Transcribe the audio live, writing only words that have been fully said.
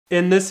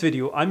In this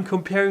video, I'm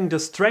comparing the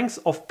strengths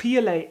of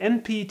PLA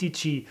and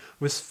PETG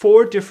with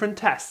 4 different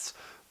tests: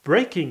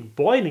 breaking,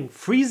 boiling,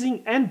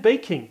 freezing and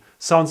baking.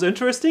 Sounds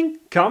interesting?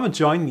 Come and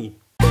join me.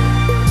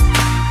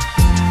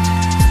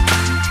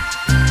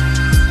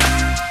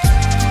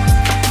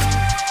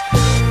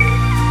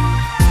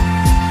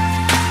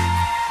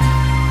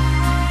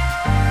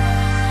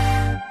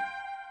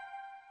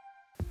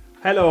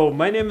 Hello,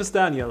 my name is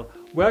Daniel.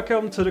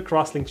 Welcome to the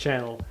Crosslink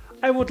channel.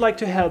 I would like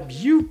to help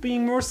you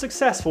being more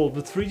successful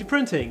with 3D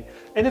printing.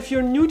 And if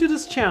you're new to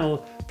this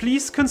channel,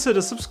 please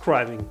consider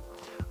subscribing.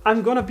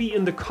 I'm gonna be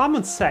in the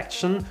comments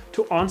section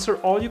to answer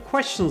all your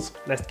questions.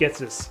 Let's get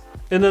this.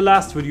 In the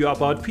last video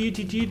about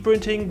PETG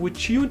printing, we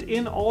tuned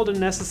in all the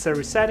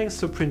necessary settings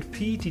to print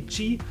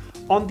PETG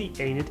on the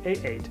Anet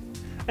A8.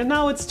 And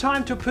now it's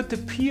time to put the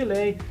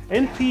PLA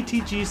and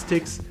PETG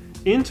sticks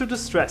into the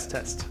stress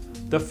test.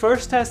 The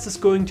first test is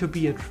going to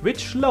be at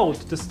which load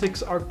the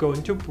sticks are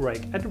going to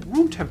break at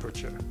room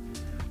temperature.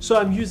 So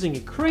I'm using a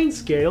crane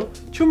scale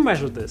to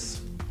measure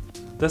this.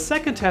 The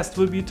second test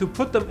will be to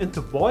put them into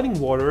boiling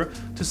water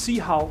to see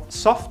how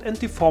soft and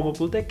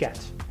deformable they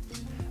get.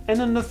 And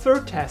in the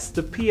third test,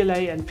 the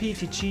PLA and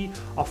PETG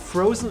are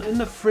frozen in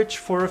the fridge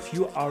for a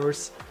few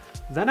hours.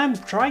 Then I'm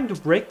trying to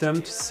break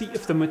them to see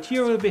if the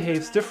material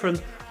behaves different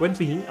when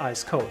being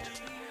ice cold.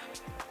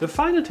 The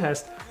final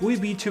test will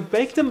be to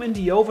bake them in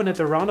the oven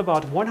at around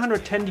about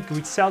 110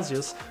 degrees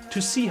Celsius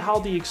to see how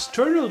the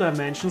external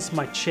dimensions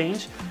might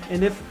change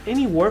and if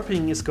any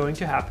warping is going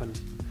to happen.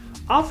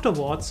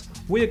 Afterwards,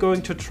 we are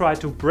going to try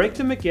to break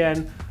them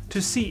again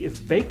to see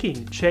if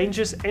baking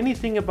changes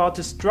anything about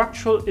the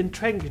structural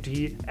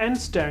integrity and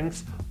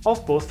strength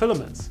of both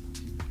filaments.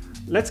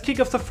 Let's kick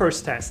off the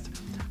first test.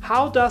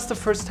 How does the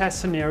first test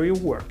scenario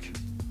work?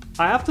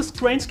 I have this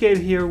crane scale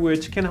here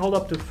which can hold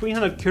up to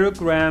 300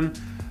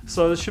 kilograms.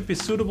 So this should be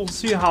suitable to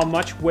see how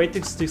much weight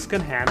the sticks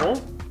can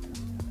handle.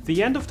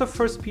 The end of the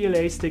first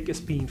PLA stick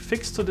is being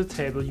fixed to the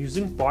table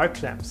using bar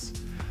clamps.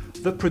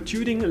 The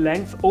protruding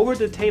length over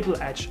the table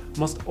edge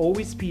must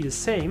always be the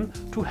same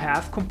to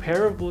have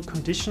comparable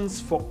conditions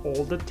for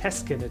all the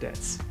test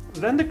candidates.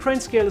 Then the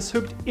crane scale is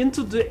hooked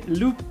into the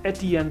loop at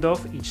the end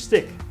of each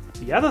stick.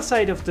 The other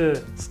side of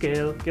the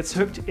scale gets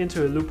hooked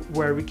into a loop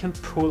where we can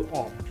pull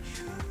on.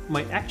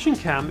 My action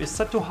cam is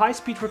set to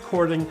high-speed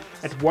recording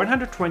at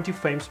 120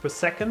 frames per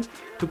second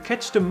to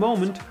catch the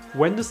moment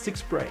when the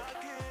sticks break.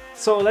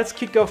 So let's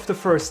kick off the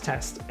first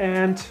test,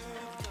 and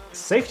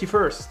safety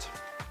first.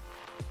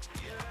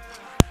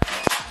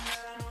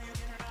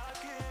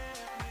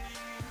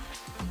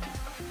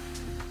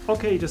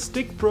 Okay, the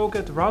stick broke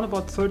at around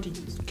about 30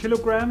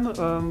 kilograms,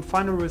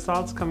 final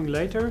results coming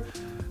later.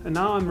 And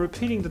now I'm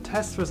repeating the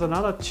test with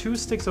another 2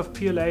 sticks of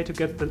PLA to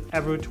get the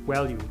average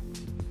value.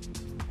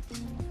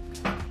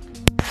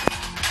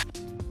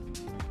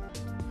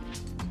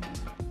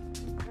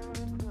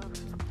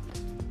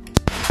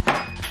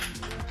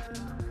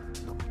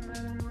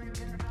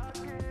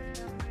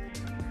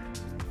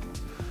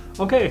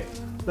 Okay,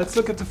 let's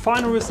look at the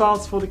final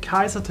results for the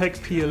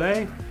Kaisertech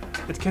PLA.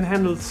 It can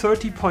handle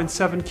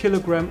 30.7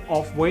 kg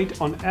of weight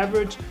on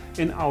average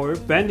in our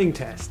bending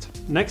test.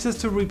 Next is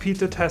to repeat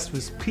the test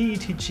with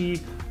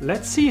PETG.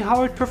 Let's see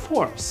how it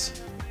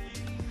performs.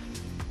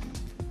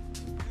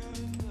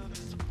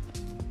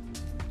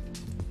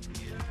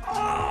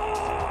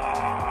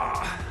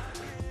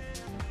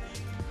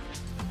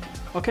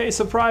 Okay,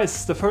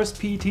 surprise! The first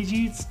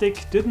PETG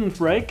stick didn't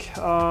break.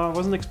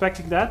 Wasn't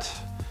expecting that.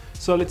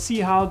 So let's see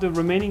how the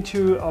remaining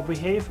 2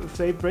 behave, if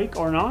they break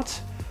or not,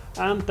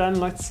 and then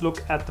let's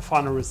look at the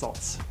final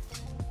results.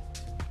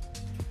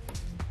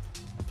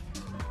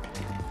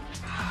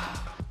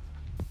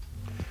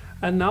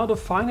 And now the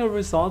final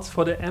results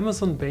for the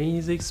Amazon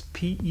Basics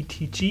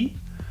PETG.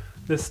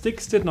 The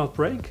sticks did not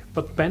break,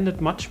 but bended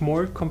much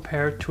more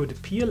compared to the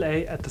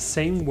PLA at the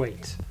same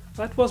weight.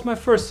 That was my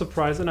first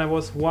surprise, and I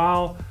was,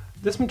 wow,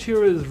 this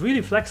material is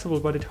really flexible,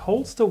 but it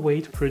holds the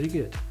weight pretty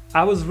good.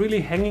 I was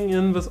really hanging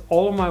in with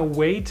all my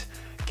weight,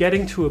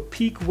 getting to a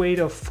peak weight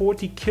of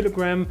 40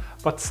 kilograms,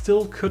 but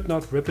still could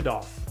not rip it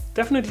off.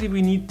 Definitely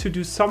we need to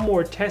do some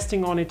more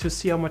testing on it to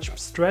see how much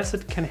stress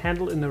it can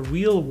handle in a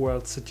real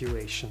world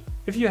situation.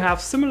 If you have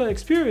similar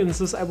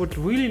experiences, I would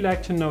really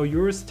like to know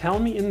yours. Tell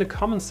me in the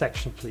comment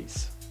section,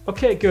 please.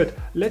 Okay, good.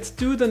 Let's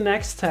do the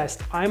next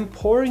test. I'm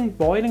pouring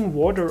boiling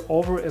water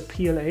over a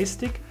PLA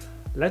stick.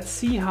 Let's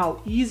see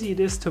how easy it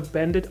is to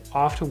bend it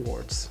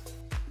afterwards.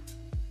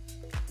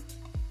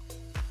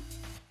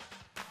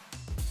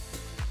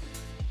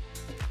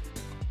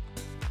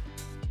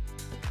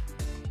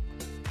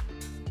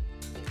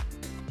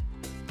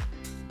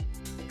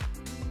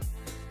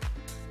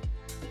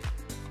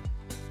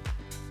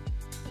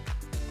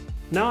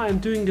 Now I'm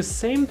doing the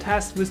same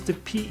test with the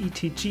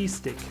PETG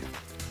stick.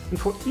 And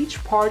for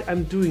each part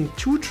I'm doing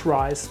 2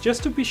 tries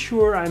just to be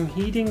sure I'm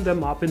heating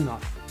them up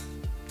enough.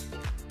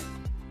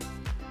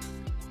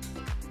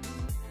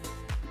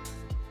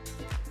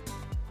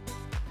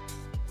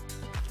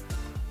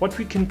 What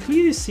we can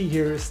clearly see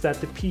here is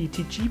that the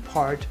PETG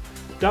part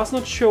does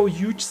not show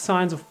huge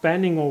signs of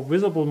bending or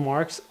visible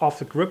marks of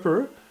the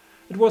gripper,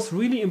 it was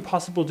really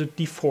impossible to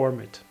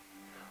deform it.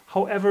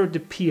 However, the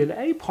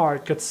PLA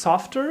part got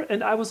softer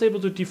and I was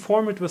able to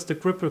deform it with the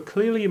gripper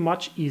clearly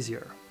much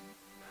easier.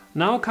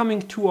 Now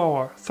coming to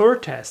our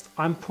third test,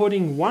 I'm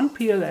putting one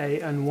PLA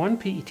and one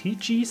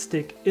PETG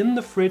stick in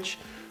the fridge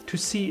to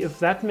see if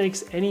that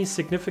makes any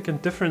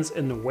significant difference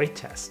in the weight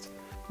test.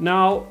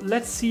 Now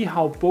let's see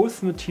how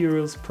both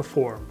materials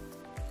perform.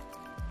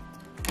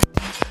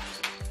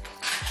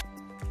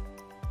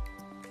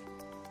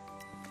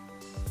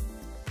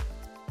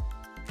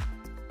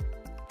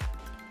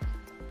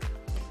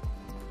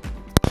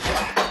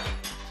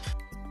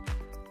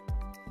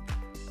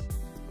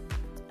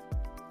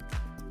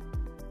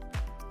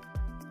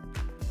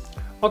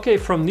 Okay,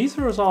 from these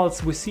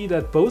results we see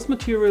that both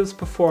materials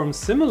perform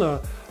similar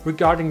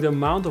regarding the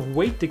amount of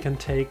weight they can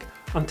take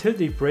until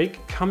they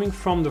break coming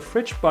from the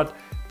fridge, but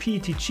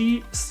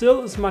PETG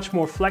still is much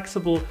more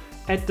flexible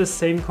at the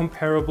same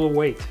comparable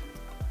weight.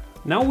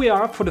 Now we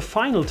are up for the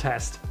final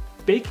test,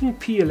 baking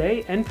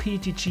PLA and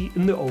PETG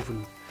in the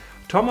oven.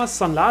 Thomas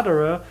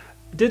Sanladerer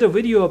did a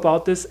video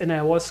about this and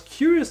I was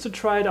curious to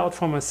try it out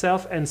for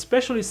myself and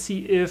especially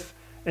see if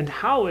and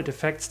how it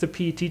affects the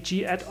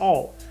PETG at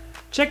all.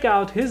 Check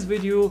out his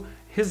video,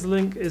 his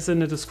link is in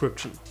the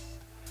description.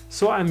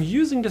 So I'm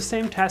using the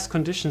same test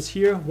conditions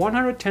here,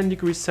 110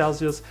 degrees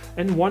Celsius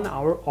and 1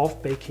 hour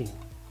of baking.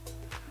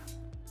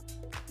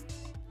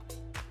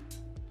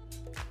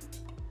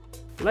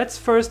 Let's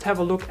first have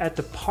a look at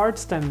the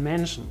parts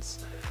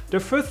dimensions. The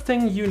first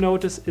thing you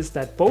notice is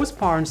that both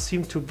parts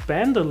seem to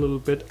bend a little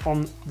bit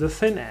on the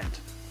thin end.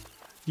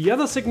 The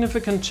other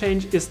significant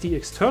change is the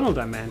external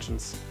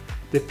dimensions.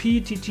 The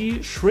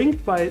PETG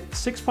shrink by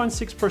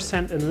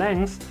 6.6% in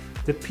length,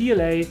 the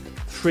PLA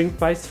shrink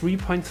by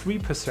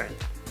 3.3%.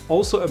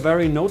 Also a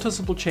very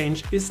noticeable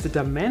change is the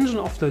dimension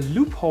of the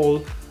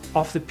loophole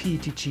of the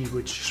PETG,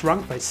 which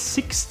shrunk by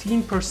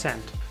 16%.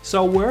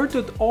 So where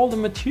did all the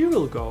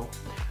material go?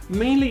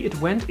 Mainly it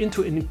went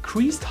into an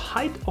increased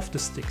height of the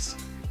sticks.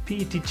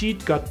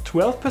 PETG got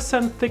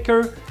 12%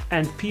 thicker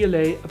and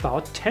PLA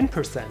about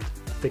 10%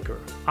 thicker.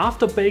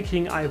 After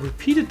baking I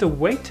repeated the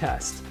weight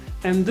test.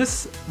 And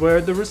this were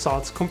the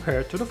results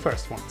compared to the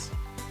first ones.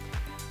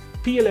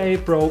 PLA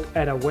broke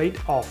at a weight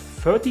of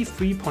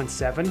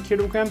 33.7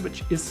 kg,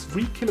 which is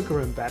 3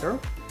 kg better.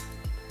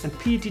 And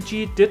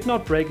PETG did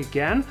not break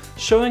again,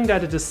 showing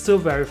that it is still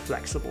very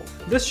flexible.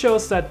 This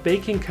shows that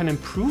baking can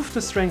improve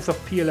the strength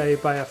of PLA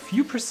by a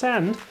few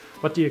percent,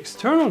 but the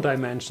external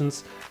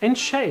dimensions and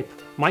shape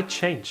might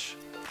change.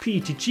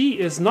 PETG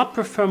is not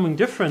performing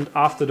different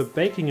after the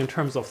baking in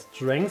terms of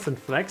strength and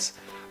flex,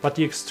 but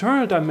the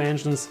external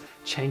dimensions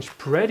changed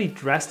pretty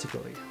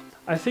drastically.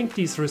 I think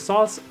these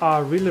results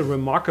are really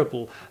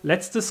remarkable.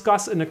 Let's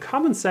discuss in the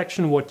comment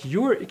section what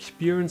your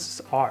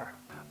experiences are.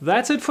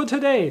 That's it for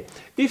today.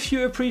 If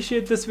you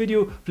appreciate this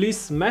video, please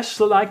smash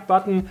the like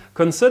button,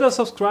 consider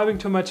subscribing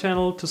to my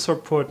channel to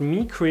support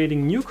me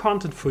creating new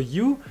content for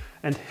you,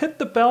 and hit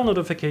the bell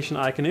notification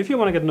icon if you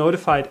want to get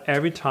notified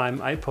every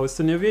time I post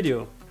a new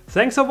video.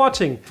 Thanks for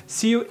watching,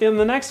 see you in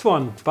the next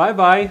one, bye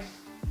bye!